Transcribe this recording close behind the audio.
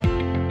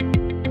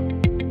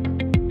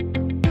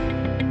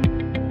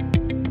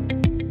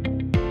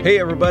Hey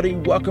everybody,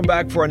 welcome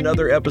back for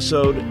another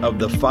episode of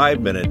the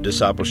 5-Minute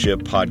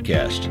Discipleship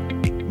Podcast.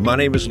 My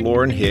name is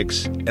Lauren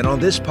Hicks, and on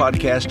this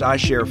podcast I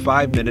share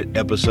 5-minute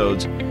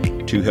episodes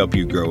to help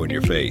you grow in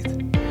your faith.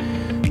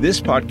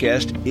 This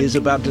podcast is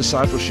about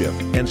discipleship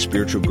and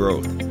spiritual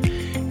growth.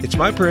 It's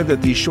my prayer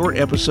that these short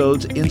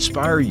episodes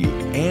inspire you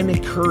and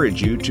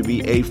encourage you to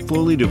be a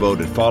fully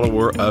devoted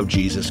follower of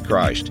Jesus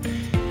Christ.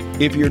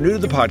 If you're new to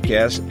the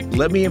podcast,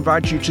 let me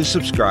invite you to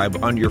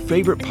subscribe on your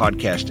favorite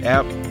podcast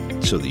app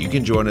so that you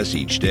can join us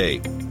each day.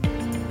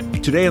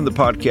 Today on the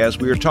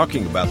podcast, we are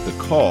talking about the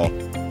call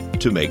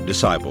to make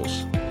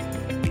disciples.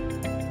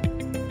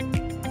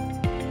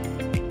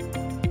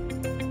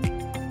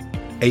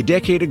 A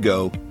decade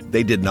ago,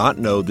 they did not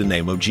know the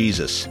name of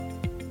Jesus.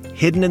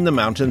 Hidden in the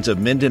mountains of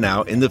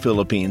Mindanao in the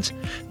Philippines,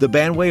 the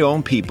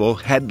Banwayong people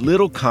had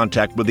little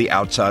contact with the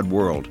outside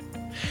world.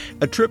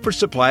 A trip for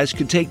supplies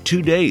could take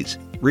 2 days,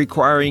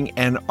 requiring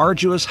an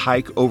arduous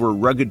hike over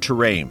rugged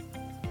terrain.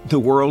 The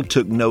world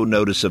took no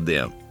notice of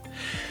them.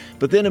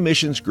 But then a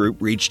missions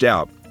group reached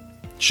out,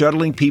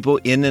 shuttling people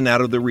in and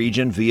out of the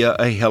region via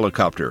a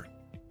helicopter.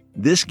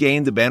 This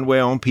gained the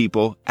Banwayong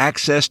people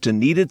access to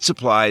needed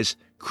supplies,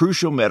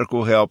 crucial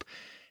medical help,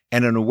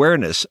 and an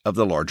awareness of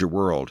the larger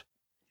world.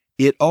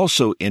 It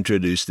also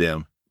introduced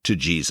them to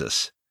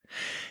Jesus.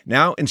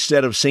 Now,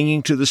 instead of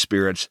singing to the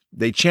spirits,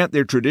 they chant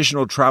their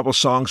traditional tribal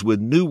songs with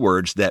new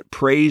words that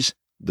praise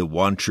the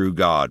one true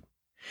God.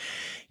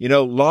 You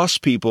know,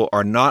 lost people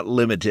are not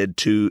limited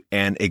to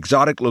an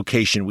exotic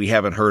location we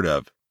haven't heard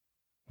of.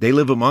 They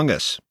live among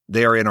us.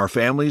 They are in our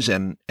families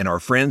and our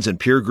friends and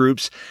peer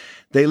groups.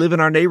 They live in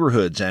our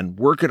neighborhoods and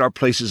work at our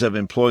places of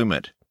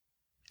employment.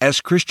 As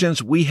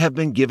Christians, we have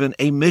been given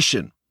a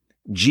mission.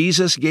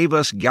 Jesus gave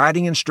us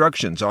guiding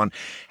instructions on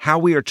how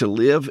we are to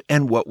live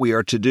and what we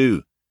are to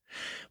do.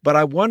 But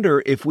I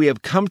wonder if we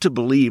have come to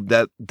believe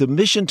that the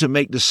mission to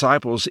make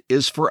disciples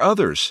is for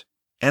others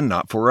and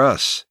not for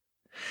us.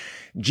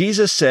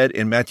 Jesus said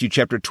in Matthew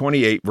chapter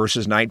 28,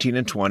 verses 19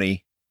 and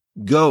 20,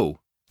 "Go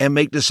and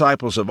make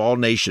disciples of all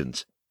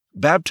nations,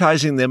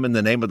 baptizing them in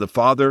the name of the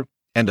Father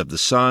and of the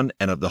Son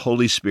and of the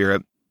Holy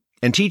Spirit,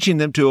 and teaching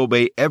them to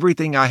obey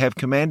everything I have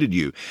commanded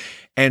you.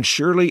 And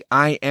surely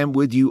I am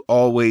with you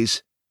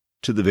always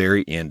to the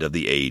very end of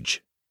the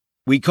age."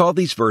 We call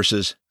these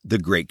verses the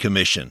Great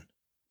Commission.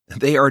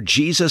 They are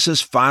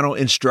Jesus' final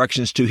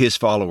instructions to his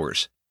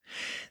followers.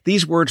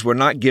 These words were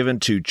not given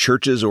to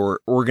churches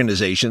or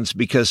organizations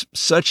because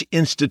such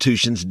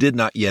institutions did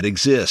not yet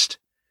exist.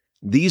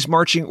 These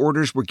marching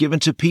orders were given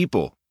to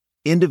people,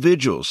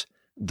 individuals,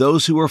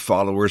 those who are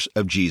followers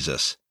of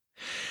Jesus.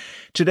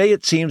 Today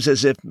it seems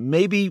as if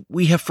maybe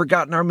we have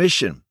forgotten our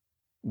mission.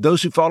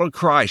 Those who follow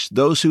Christ,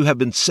 those who have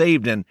been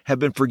saved and have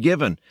been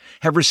forgiven,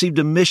 have received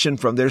a mission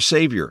from their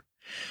Savior.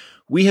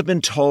 We have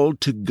been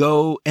told to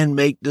go and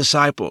make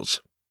disciples.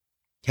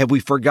 Have we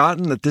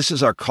forgotten that this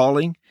is our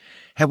calling?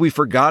 Have we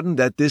forgotten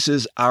that this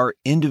is our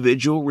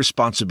individual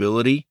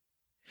responsibility?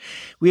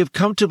 We have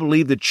come to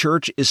believe the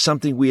church is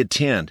something we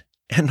attend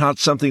and not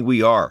something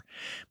we are.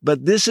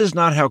 But this is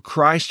not how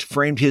Christ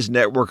framed his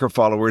network of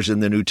followers in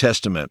the New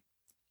Testament.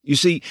 You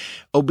see,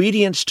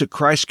 obedience to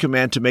Christ's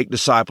command to make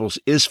disciples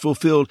is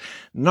fulfilled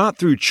not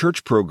through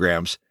church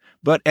programs,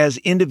 but as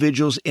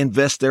individuals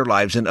invest their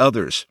lives in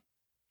others.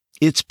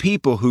 It's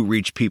people who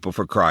reach people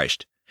for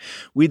Christ.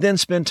 We then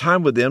spend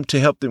time with them to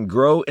help them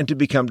grow and to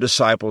become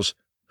disciples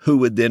who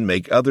would then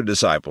make other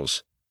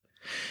disciples.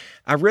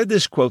 I read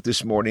this quote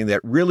this morning that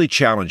really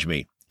challenged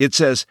me. It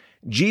says,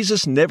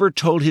 Jesus never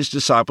told his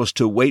disciples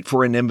to wait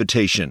for an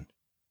invitation.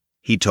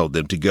 He told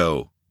them to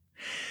go.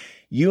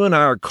 You and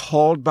I are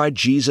called by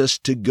Jesus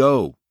to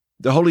go.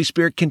 The Holy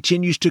Spirit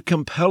continues to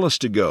compel us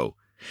to go.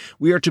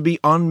 We are to be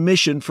on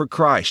mission for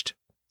Christ.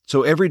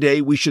 So every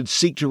day we should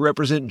seek to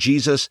represent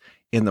Jesus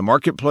in the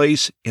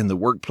marketplace, in the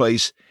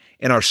workplace,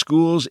 in our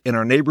schools, in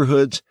our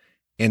neighborhoods,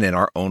 and in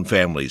our own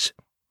families.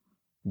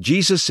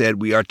 Jesus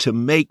said we are to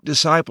make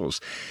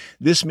disciples.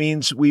 This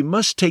means we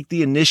must take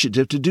the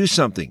initiative to do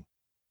something.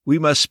 We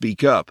must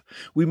speak up.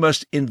 We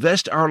must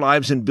invest our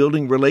lives in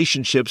building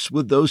relationships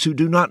with those who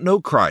do not know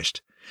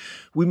Christ.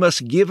 We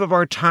must give of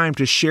our time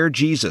to share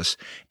Jesus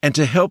and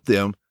to help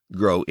them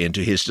grow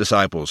into his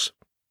disciples.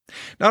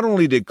 Not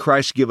only did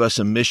Christ give us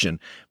a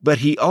mission, but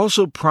he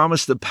also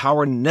promised the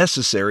power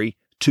necessary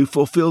to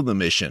fulfill the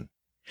mission.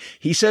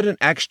 He said in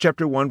Acts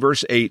chapter 1,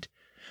 verse 8,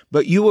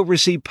 "But you will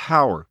receive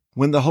power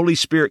when the Holy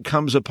Spirit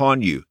comes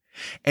upon you,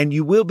 and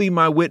you will be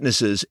my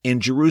witnesses in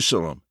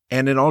Jerusalem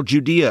and in all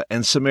Judea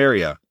and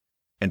Samaria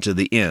and to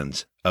the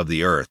ends of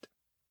the earth."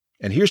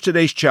 And here's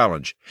today's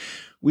challenge.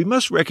 We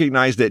must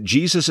recognize that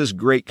Jesus'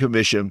 Great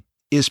Commission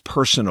is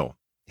personal.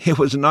 It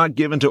was not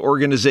given to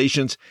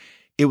organizations.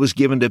 It was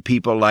given to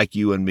people like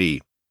you and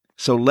me.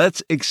 So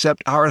let's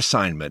accept our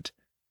assignment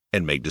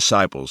and make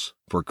disciples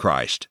for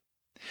Christ.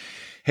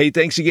 Hey,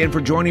 thanks again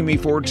for joining me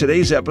for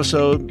today's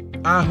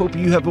episode. I hope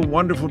you have a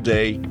wonderful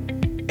day.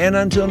 And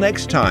until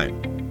next time,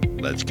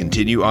 let's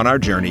continue on our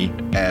journey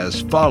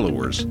as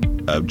followers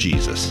of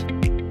Jesus.